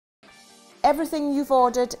Everything you've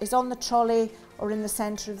ordered is on the trolley or in the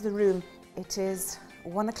centre of the room. It is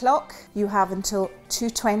 1 o'clock. You have until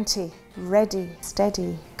 2:20. Ready,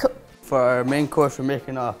 steady, cook. For our main course, we're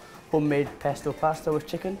making a homemade pesto pasta with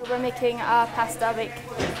chicken. We're making a pasta bake.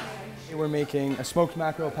 We're making a smoked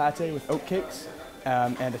mackerel pate with oatcakes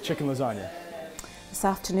and a chicken lasagna. This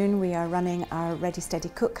afternoon we are running our Ready Steady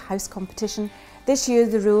Cook house competition. This year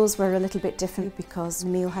the rules were a little bit different because the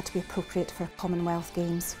meal had to be appropriate for Commonwealth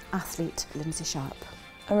Games athlete Lynsey Sharp.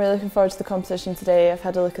 I'm really looking forward to the competition today. I've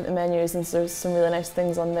had a look at the menus and there's some really nice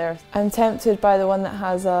things on there. I'm tempted by the one that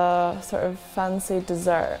has a sort of fancy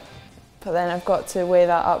dessert, but then I've got to weigh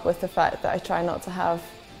that up with the fact that I try not to have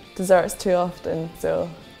desserts too often, so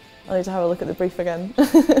I'll need to have a look at the brief again.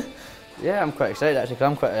 Yeah, I'm quite excited actually,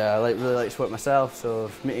 because I'm quite really like sport myself,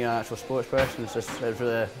 so meeting an actual sports person is just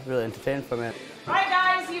really entertaining for me. Right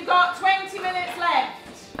guys, you've got 20 minutes left.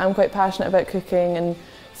 I'm quite passionate about cooking and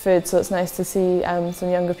food, so it's nice to see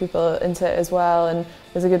some younger people into it as well, and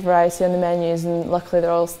there's a good variety on the menus, and luckily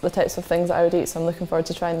they're all the types of things that I would eat, so I'm looking forward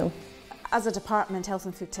to trying them. As a department, health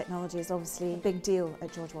and food technology is obviously a big deal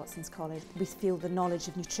at George Watson's College. We feel the knowledge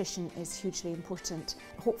of nutrition is hugely important.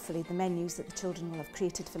 Hopefully the menus that the children will have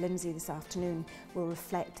created for Lynsey this afternoon will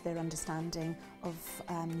reflect their understanding of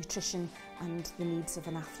nutrition and the needs of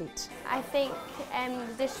an athlete. I think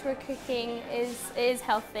the dish we're cooking is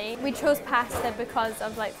healthy. We chose pasta because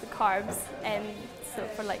of like the carbs, so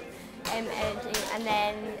for like energy, and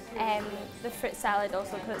then the fruit salad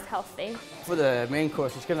also because it's healthy. For the main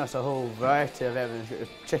course, it's given us a whole variety of everything. You've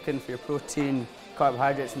got chicken for your protein,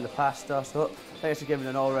 carbohydrates and the pasta, so I think it's giving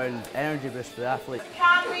an all-round energy boost for the athlete.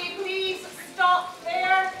 Can we please stop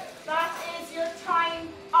there? That is your time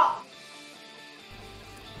up.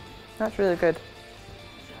 That's really good.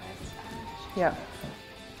 Yeah.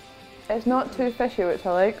 It's not too fishy, which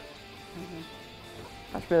I like.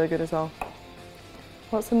 That's really good as well.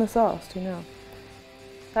 What's in the sauce, do you know?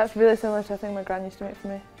 That's really similar to a thing my gran used to make for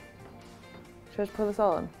me. Should I just pour this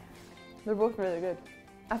all in? They're both really good.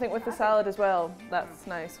 I think with the salad as well, that's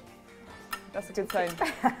nice. That's a good sign.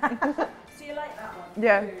 So you like that one?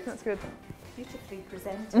 Yeah, that's good. Beautifully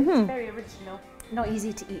presented. It's very original. Not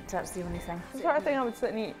easy to eat, that's the only thing. It's the sort of thing I would sit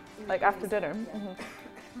and eat, like after dinner.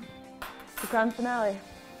 The grand finale,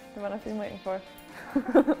 the one I've been waiting for.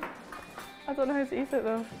 I don't know how to eat it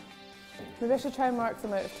though. Maybe I should try and mark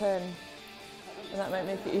them out of 10, and that might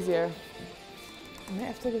make it easier. I might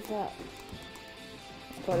have to give that,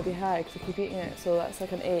 it's got to be high because I keep eating it, so that's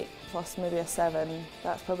like an 8 plus maybe a 7.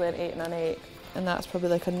 That's probably an 8 and an 8, and that's probably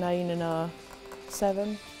like a 9 and a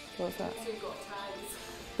 7. So what's that? So you've got ties.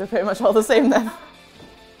 They're pretty much all the same then.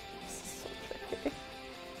 This is so tricky.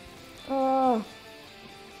 Oh.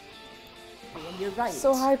 You're right.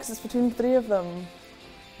 So hard because it's between 3 of them.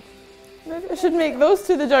 Maybe I should make those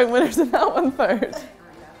two the joint winners and that one third.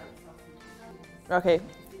 Okay,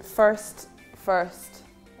 first.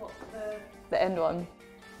 The end one.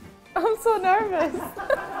 I'm so nervous.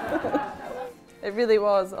 It really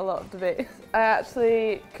was a lot of debate. I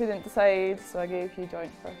actually couldn't decide, so I gave you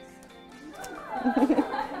joint first.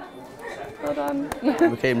 Well done.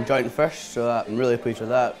 We came joint first, so I'm really pleased with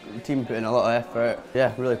that. The team put in a lot of effort.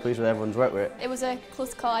 Yeah, really pleased with everyone's work with it. It was a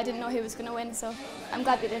close call. I didn't know who was going to win, so I'm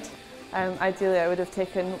glad we did. Ideally I would have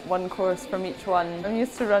taken one course from each one. I'm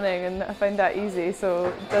used to running and I find that easy,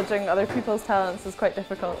 so judging other people's talents is quite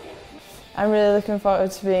difficult. I'm really looking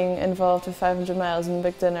forward to being involved with 500 miles and the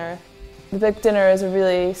big dinner. The big dinner is a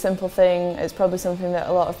really simple thing. It's probably something that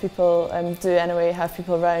a lot of people do anyway, have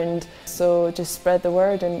people around. So just spread the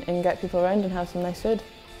word and get people around and have some nice food.